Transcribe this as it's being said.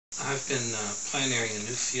I've been pioneering a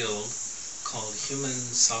new field called human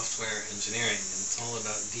software engineering, and it's all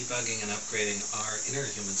about debugging and upgrading our inner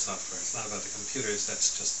human software. It's not about the computers,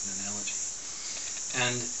 that's just an analogy.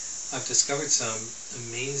 And I've discovered some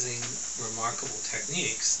amazing, remarkable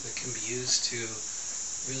techniques that can be used to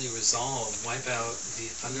really wipe out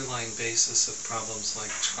the underlying basis of problems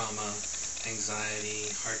like trauma,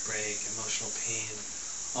 anxiety, heartbreak, emotional pain,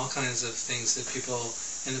 all kinds of things that people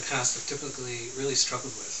in the past have typically really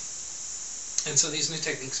struggled with. And so these new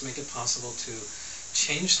techniques make it possible to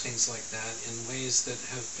change things like that in ways that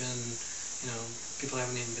have been, people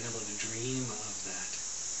haven't even been able to dream of that.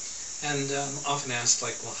 And I'm often asked,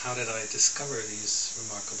 like, well, how did I discover these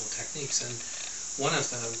remarkable techniques? And one of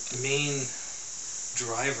the main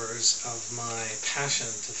drivers of my passion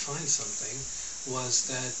to find something was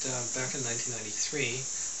that back in 1993,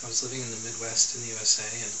 I was living in the Midwest in the USA,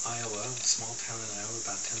 in Iowa, a small town in Iowa,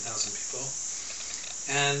 about 10,000 people.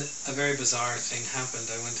 And a very bizarre thing happened.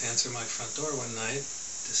 I went to answer my front door one night,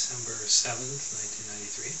 December 7th,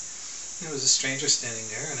 1993. And there was a stranger standing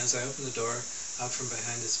there, and as I opened the door, out from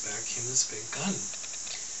behind his back came this big gun.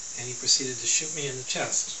 And he proceeded to shoot me in the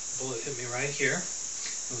chest. The bullet hit me right here.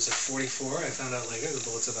 It was a .44. I found out later the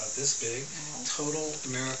bullet's about this big. Total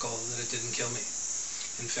miracle that it didn't kill me.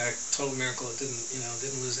 In fact, total miracle it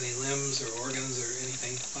didn't lose any limbs or organs or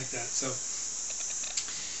anything like that. So,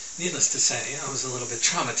 needless to say, I was a little bit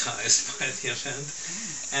traumatized by the event.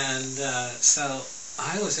 And so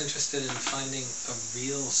I was interested in finding a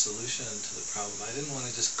real solution to the problem. I didn't want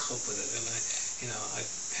to just cope with it. And I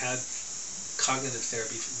had cognitive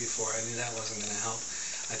therapy before. I knew that wasn't going to help.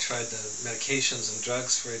 I tried the medications and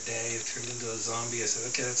drugs for a day. It turned into a zombie. I said,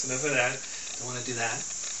 okay, that's enough of that. Don't want to do that.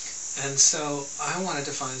 And so I wanted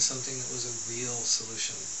to find something that was a real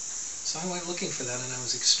solution. So I went looking for that, and I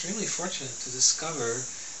was extremely fortunate to discover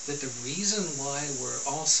that the reason why we're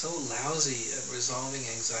all so lousy at resolving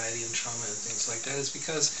anxiety and trauma and things like that is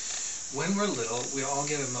because when we're little, we all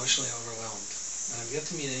get emotionally overwhelmed. And I've yet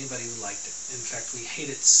to meet anybody who liked it. In fact, we hate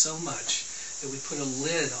it so much that we put a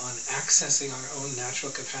lid on accessing our own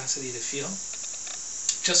natural capacity to feel,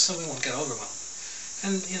 just so we won't get overwhelmed.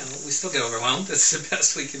 And, we still get overwhelmed. It's the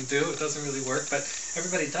best we can do. It doesn't really work, but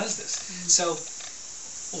everybody does this. So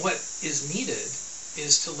what is needed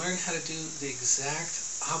is to learn how to do the exact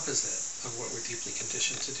opposite of what we're deeply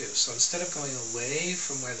conditioned to do. So instead of going away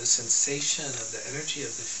from where the sensation of the energy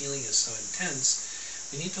of the feeling is so intense,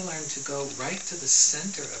 we need to learn to go right to the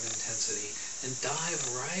center of intensity and dive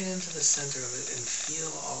right into the center of it and feel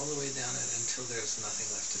all the way down it until there's nothing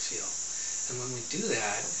left to feel. And when we do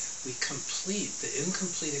that, we complete the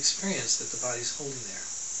incomplete experience that the body's holding there.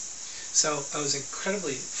 So I was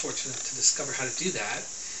incredibly fortunate to discover how to do that,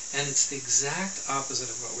 and it's the exact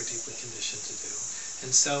opposite of what we're deeply conditioned to do.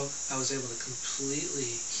 And so I was able to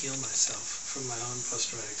completely heal myself from my own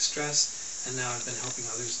post-traumatic stress, and now I've been helping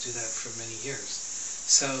others do that for many years.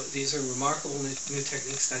 So these are remarkable new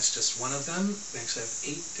techniques. That's just one of them. We actually have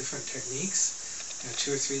 8 different techniques. There are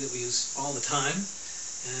 2 or 3 that we use all the time.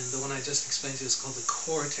 And the one I just explained to you is called the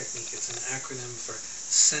CORE technique. It's an acronym for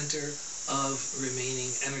Center of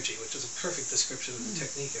Remaining Energy, which is a perfect description of the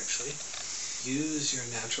technique, actually. Use your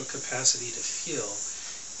natural capacity to feel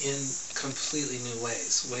in completely new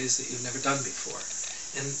ways that you've never done before.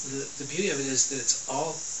 And the beauty of it is that it's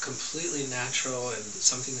all completely natural and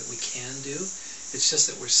something that we can do. It's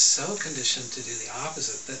just that we're so conditioned to do the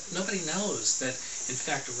opposite that nobody knows that, in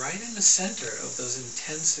fact, right in the center of those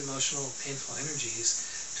intense, emotional, painful energies,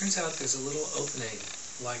 turns out there's a little opening,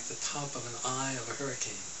 like the top of an eye of a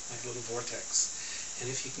hurricane, like a little vortex.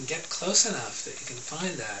 And if you can get close enough that you can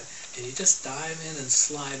find that, and you just dive in and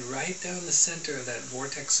slide right down the center of that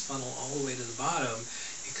vortex funnel all the way to the bottom,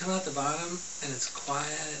 you come out the bottom, and it's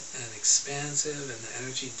quiet and expansive, and the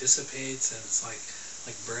energy dissipates, and it's like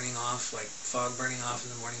burning off, like fog burning off in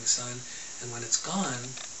the morning sun. And when it's gone,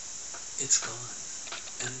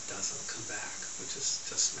 and it doesn't come back, which is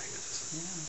just magnificent. Yeah.